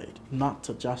got delayed, not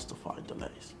to justify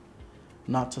delays,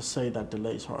 not to say that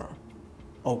delays are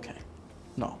okay,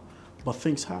 no, but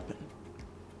things happen.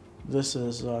 This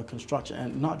is construction,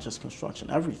 and not just construction,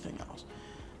 everything else.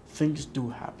 Things do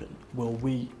happen. Will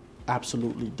we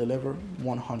absolutely deliver?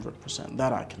 100%,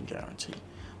 that I can guarantee.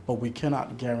 But we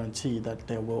cannot guarantee that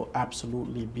there will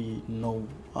absolutely be no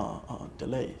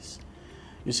delays.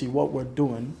 You see, what we're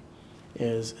doing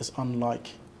is unlike,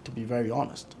 to be very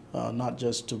honest, not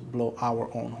just to blow our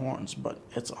own horns, but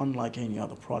it's unlike any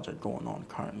other project going on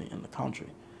currently in the country,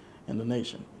 in the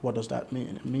nation. What does that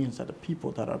mean? It means that the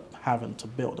people that are having to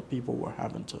build, the people we're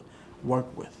having to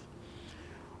work with,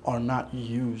 are not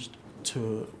used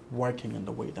to working in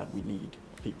the way that we need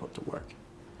people to work.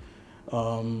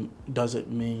 Does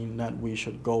it mean that we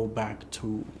should go back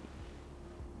to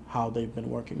how they've been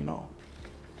working? No.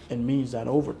 It means that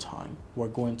over time, we're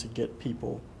going to get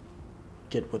people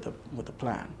with a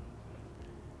plan.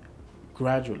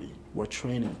 Gradually, we're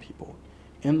training people,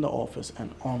 in the office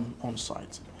and on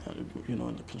site, you know,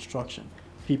 in the construction,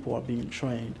 people are being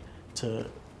trained to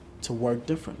work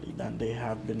differently than they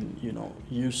have been, you know,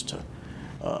 used to.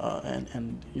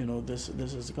 And you know, this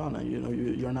is Ghana. You know,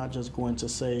 you're not just going to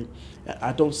say,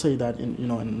 I don't say that in, you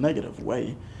know, in a negative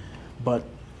way, but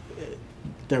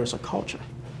there is a culture.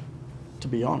 To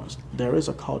be honest, there is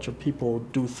a culture. People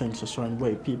do things a certain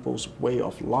way. People's way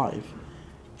of life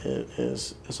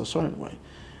is a certain way.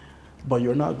 But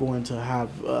you're not going to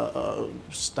have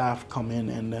staff come in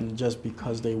and then just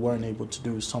because they weren't able to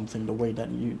do something the way that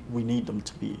we need them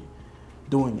to be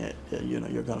doing it, you know,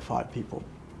 you're going to fire people.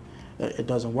 It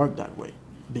doesn't work that way,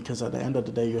 because at the end of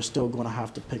the day, you're still going to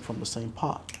have to pick from the same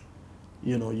pot.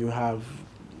 You know, you have,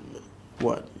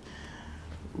 what,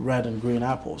 red and green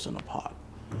apples in a pot,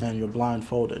 and you're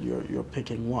blindfolded, you're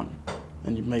picking one,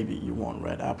 and maybe you want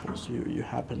red apples. You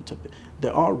happen to,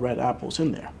 there are red apples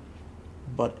in there,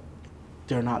 but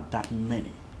they're not that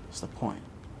many, is the point,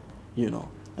 you know.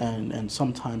 And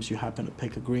sometimes you happen to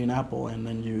pick a green apple, and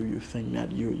then you think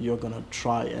that you're going to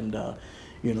try and,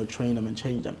 you know, train them and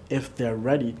change them. If they're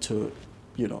ready to,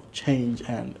 you know, change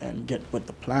and get with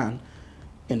the plan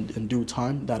in due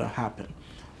time, that'll happen.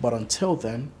 But until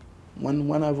then,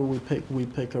 whenever we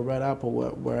pick a red apple,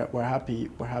 we're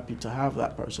happy to have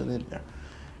that person in there.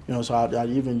 You know, so I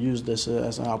even use this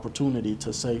as an opportunity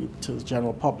to say to the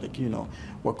general public, you know,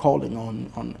 we're calling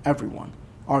on everyone,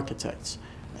 architects,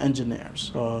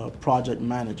 engineers, project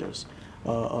managers,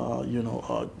 you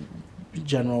know,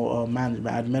 general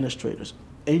management administrators,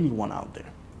 anyone out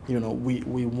there. You know,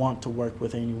 we want to work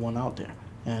with anyone out there,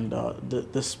 and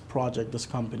this project, this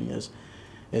company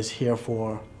is here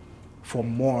for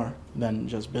more than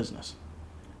just business.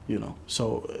 You know,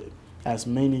 so as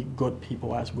many good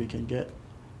people as we can get,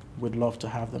 we'd love to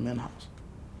have them in-house.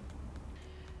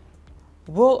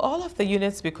 Will all of the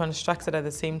units be constructed at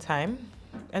the same time?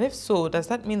 And if so, does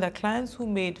that mean that clients who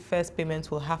made first payments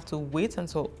will have to wait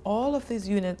until all of these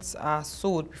units are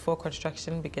sold before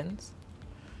construction begins?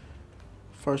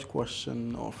 First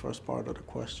question, or first part of the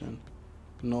question,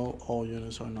 no, all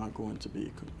units are not going to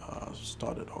be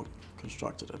started or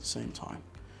constructed at the same time.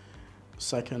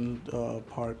 Second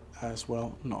part as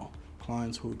well, no.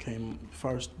 Clients who came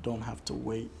first don't have to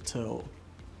wait till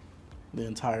the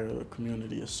entire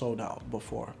community is sold out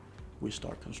before we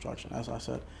start construction. As I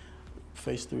said,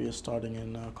 phase 3 is starting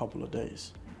in a couple of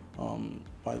days.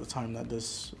 By the time that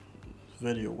this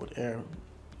video would air,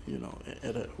 you know,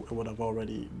 it would have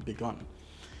already begun.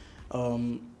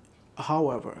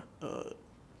 However,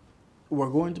 we're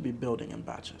going to be building in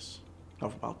batches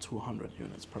of about 200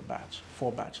 units per batch,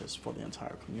 4 batches for the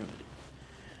entire community.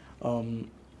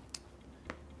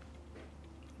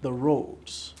 The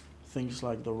roads, things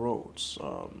like the roads,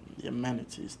 the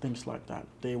amenities, things like that,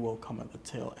 they will come at the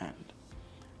tail end.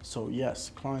 So yes,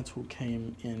 clients who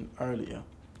came in earlier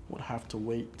would have to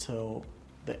wait till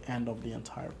the end of the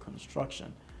entire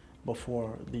construction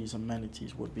before these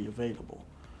amenities would be available.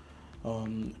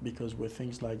 Because with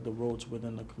things like the roads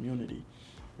within the community,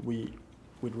 we'd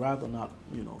rather not,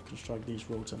 you know, construct these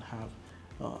roads and have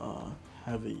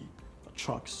heavy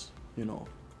trucks, you know,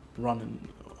 running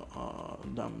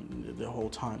them the whole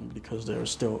time, because there's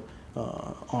still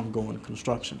ongoing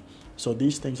construction. So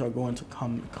these things are going to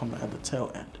come at the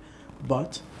tail end.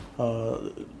 But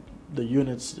the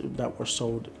units that were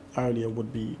sold earlier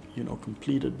would be, you know,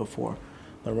 completed before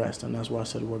the rest, and that's why I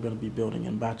said we're going to be building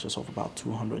in batches of about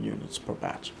 200 units per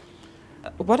batch.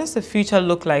 What does the future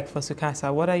look like for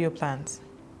Sukasa? What are your plans?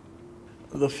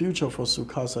 The future for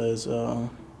Sukasa is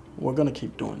we're going to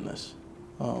keep doing this,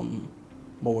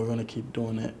 but we're going to keep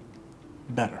doing it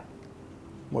better.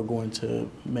 We're going to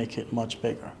make it much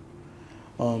bigger.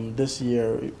 This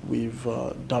year we've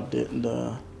dubbed it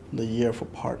the year for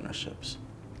partnerships.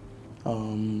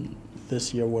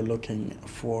 This year we're looking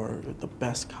for the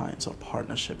best kinds of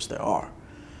partnerships there are.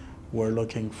 We're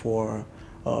looking for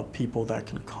people that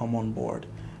can come on board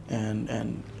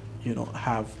and you know,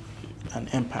 have an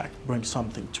impact, bring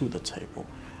something to the table.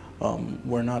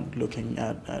 We're not looking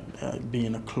at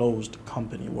being a closed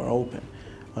company. We're open,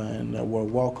 and we're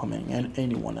welcoming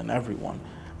anyone and everyone,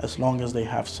 as long as they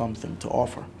have something to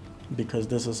offer. Because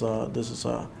this is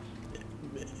a,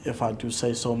 if I do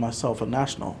say so myself, a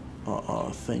national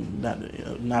thing,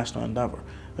 that national endeavor.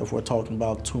 If we're talking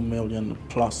about 2 million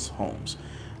plus homes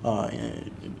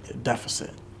in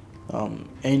deficit,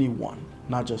 anyone,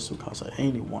 not just Sukasa,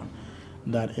 anyone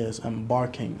that is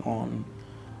embarking on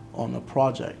a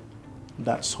project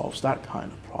that solves that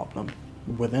kind of problem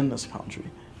within this country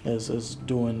is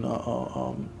doing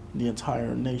the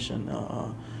entire nation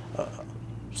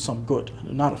some good,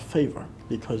 not a favor,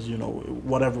 because, you know,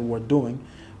 whatever we're doing,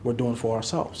 we're doing for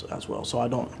ourselves as well.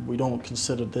 So we don't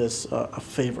consider this a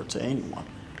favor to anyone.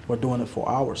 We're doing it for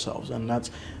ourselves, and that's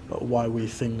why we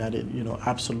think that it,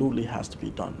 absolutely has to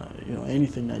be done.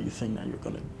 Anything that you think that you're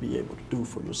going to be able to do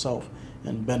for yourself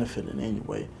and benefit in any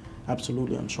way,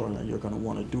 absolutely, I'm sure that you're going to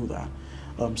want to do that.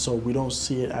 So we don't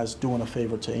see it as doing a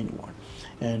favor to anyone,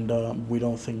 and we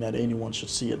don't think that anyone should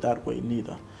see it that way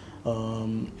neither.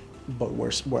 But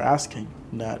we're asking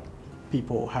that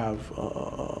people have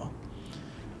a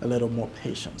little more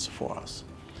patience for us.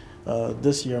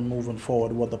 This year, moving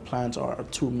forward, what the plans are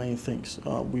two main things.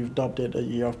 We've dubbed it a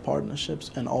year of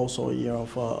partnerships and also a year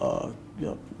of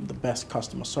the best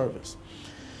customer service.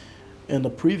 In the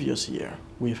previous year,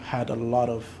 we've had a lot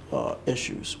of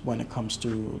issues when it comes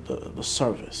to the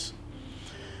service.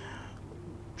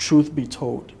 Truth be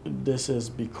told, this is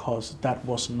because that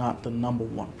was not the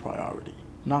 #1 priority.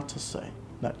 Not to say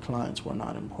that clients were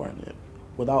not important.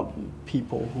 Without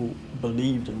people who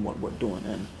believed in what we're doing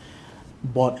and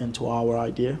bought into our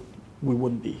idea, we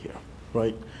wouldn't be here,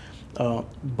 right?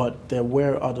 But there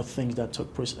were other things that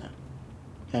took precedent,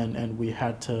 and we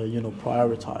had to,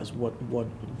 prioritize what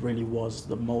really was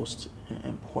the most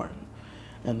important.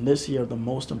 And this year, the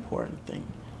most important thing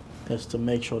is to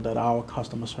make sure that our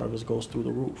customer service goes through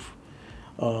the roof.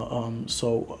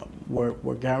 So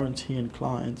we're guaranteeing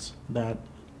clients that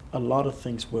a lot of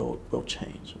things will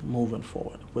change moving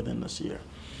forward within this year.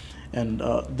 And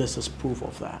this is proof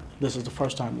of that. This is the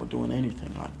first time we're doing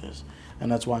anything like this.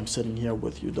 And that's why I'm sitting here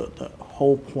with you. The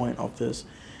whole point of this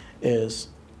is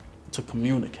to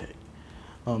communicate.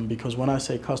 Because when I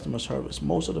say customer service,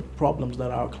 most of the problems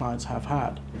that our clients have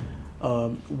had,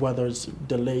 whether it's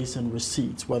delays in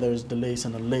receipts, whether it's delays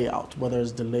in the layout, whether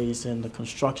it's delays in the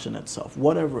construction itself,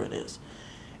 whatever it is,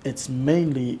 it's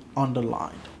mainly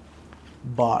underlined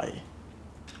by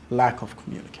lack of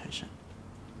communication.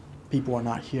 People are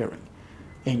not hearing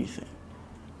anything,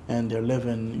 and they're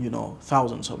living,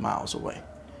 thousands of miles away,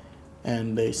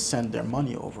 and they send their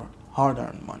money over,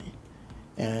 hard-earned money,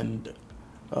 and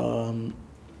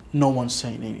no one's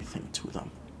saying anything to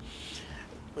them.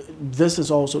 This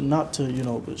is also not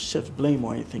to, shift blame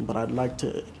or anything, but I'd like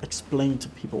to explain to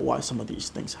people why some of these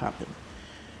things happen.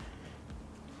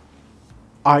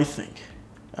 I think,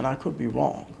 and I could be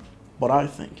wrong, but I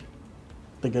think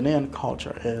the Ghanaian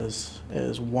culture is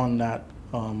one that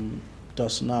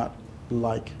does not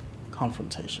like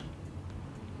confrontation.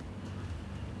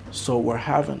 So we're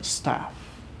having staff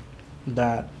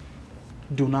that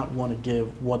do not want to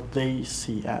give what they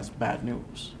see as bad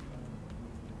news.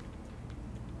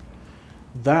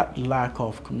 That lack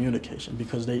of communication,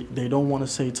 because they don't want to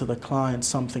say to the client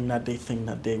something that they think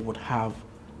that they would have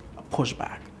a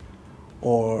pushback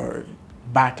or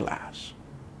backlash,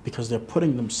 because they're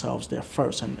putting themselves there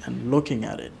first and looking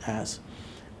at it as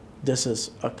this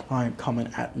is a client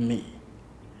coming at me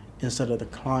instead of the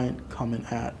client coming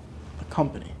at the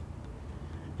company.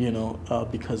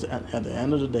 Because at the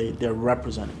end of the day, they're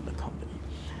representing the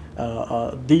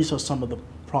company. These are some of the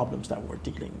problems that we're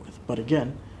dealing with. But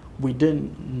again, we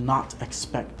did not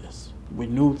expect this. We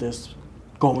knew this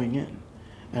going in.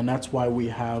 And that's why we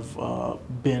have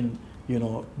been,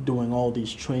 doing all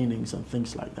these trainings and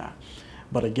things like that.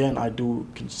 But again, I do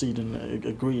concede and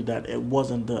agree that it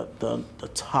wasn't the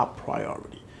top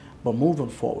priority. But moving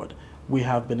forward, we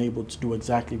have been able to do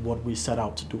exactly what we set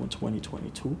out to do in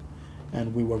 2022.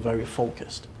 And we were very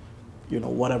focused.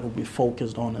 Whatever we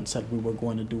focused on and said we were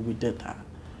going to do, we did that.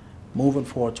 Moving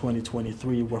forward,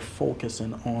 2023, we're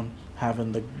focusing on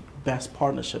having the best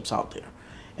partnerships out there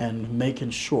and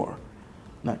making sure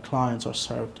that clients are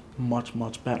served much,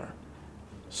 much better.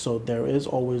 So there is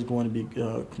always going to be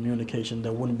communication.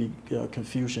 There wouldn't be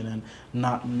confusion and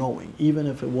not knowing. Even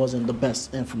if it wasn't the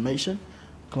best information,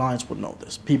 clients would know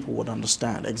this. People would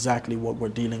understand exactly what we're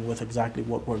dealing with, exactly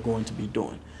what we're going to be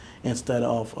doing, instead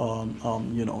of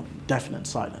deafening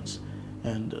silence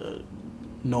and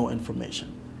no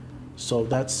information. So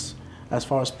that's, as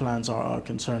far as plans are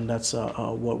concerned, that's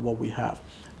what we have.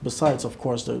 Besides, of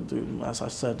course, as I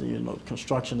said,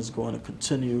 construction is going to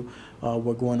continue.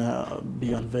 We're going to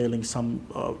be unveiling some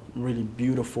really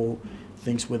beautiful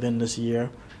things within this year.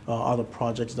 Other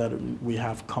projects that we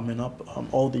have coming up.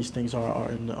 All these things are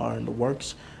in the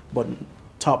works, but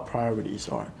top priorities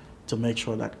are to make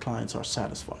sure that clients are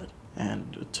satisfied.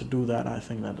 And to do that, I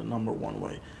think that the #1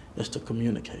 way is to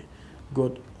communicate,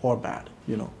 good or bad.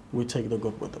 We take the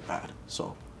good with the bad.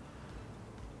 So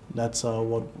that's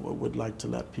what we'd like to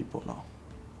let people know,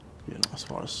 as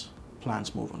far as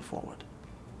plans moving forward.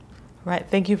 Right.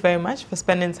 Thank you very much for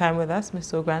spending time with us,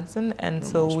 Mr. Ogranson, and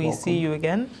so we welcome. See you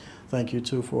again. Thank you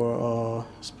too for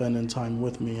spending time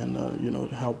with me and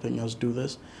helping us do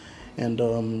this. And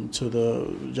to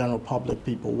the general public,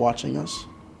 people watching us,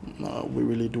 we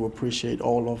really do appreciate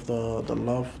all of the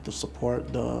love, the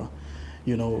support, the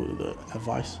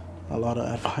advice. A lot of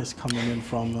advice coming in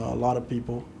from a lot of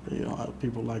people.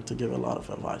 People like to give a lot of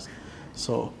advice.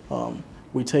 So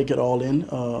we take it all in,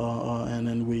 and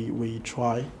then we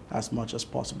try as much as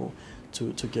possible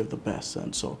to give the best.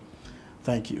 And so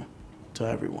thank you to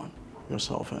everyone,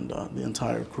 yourself and the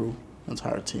entire crew,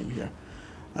 entire team here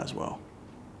as well.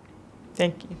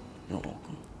 Thank you. You're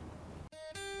welcome.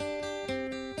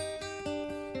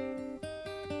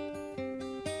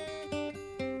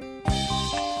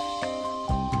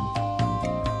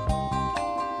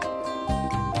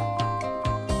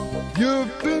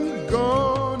 You've been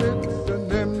gone